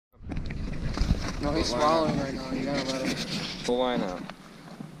No, he's swallowing right now. You gotta let him. Pull line out.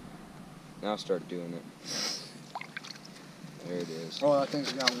 Now start doing it. There it is. Oh, that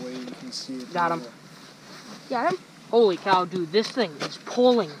thing's got weight. You can see it. Got him. Got him? Holy cow, dude. This thing is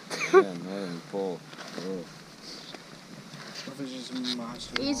pulling. Yeah, not even pull. Oh. What if it's just a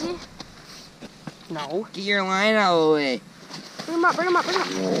monster? Easy? No. Get your line out of the way. Bring him up, bring him up, bring him up.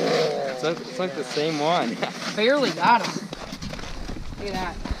 It's like the same one. Barely got him. Look at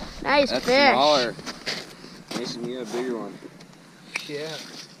that. Nice That's fish. Smaller. Mason, you got a bigger one. Yeah.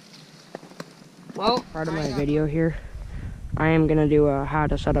 Well, part of my video here, I am going to do a how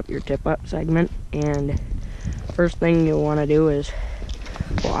to set up your tip up segment. And first thing you'll want to do is,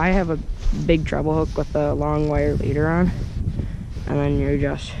 well, I have a big treble hook with a long wire leader on. And then you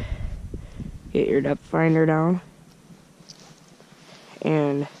just get your depth finder down.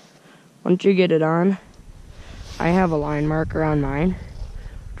 And once you get it on, I have a line marker on mine,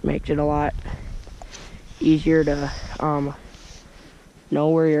 which makes it a lot easier to know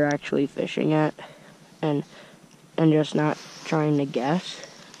where you're actually fishing at, and just not trying to guess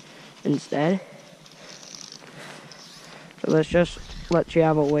instead. So this just lets you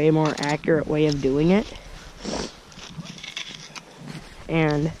have a way more accurate way of doing it.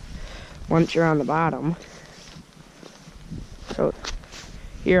 And once you're on the bottom, so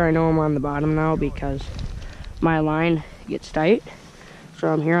here I know I'm on the bottom now because my line gets tight. So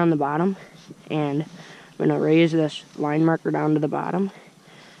I'm here on the bottom, and I'm gonna raise this line marker down to the bottom,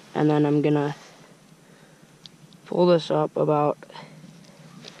 and then I'm gonna pull this up about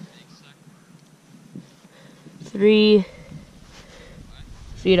 3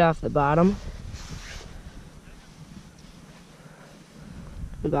 feet off the bottom.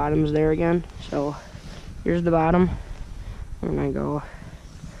 The bottom's there again, so here's the bottom. And I go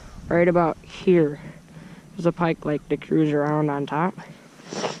right about here. There's a pike like to cruise around on top.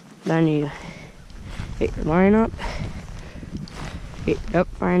 Then you get your line up, get your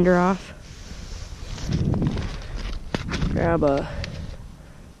depth finder off, grab a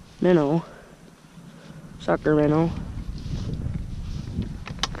minnow, sucker minnow,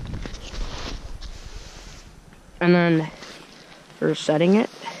 and then for setting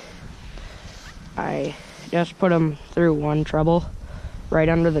it, I just put them through one treble right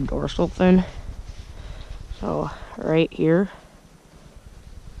under the dorsal fin. So right here,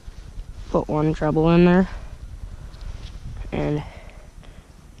 put one treble in there and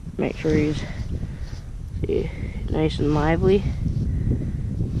make sure he's nice and lively.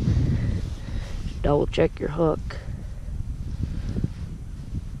 Just double check your hook.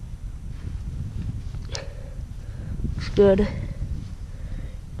 Looks good.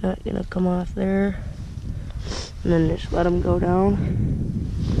 Not gonna come off there. And then just let them go down.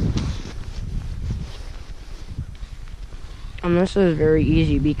 And this is very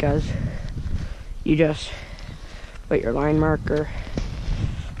easy because you just put your line marker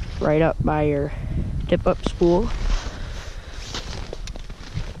right up by your tip up spool.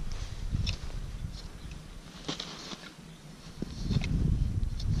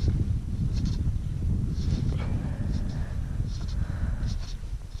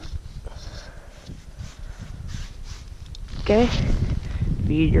 Okay,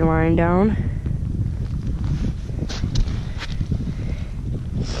 feed your line down.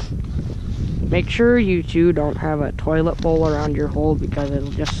 Make sure you two don't have a toilet bowl around your hole because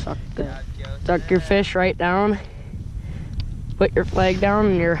it'll just suck your fish right down. Put your flag down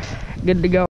and you're good to go.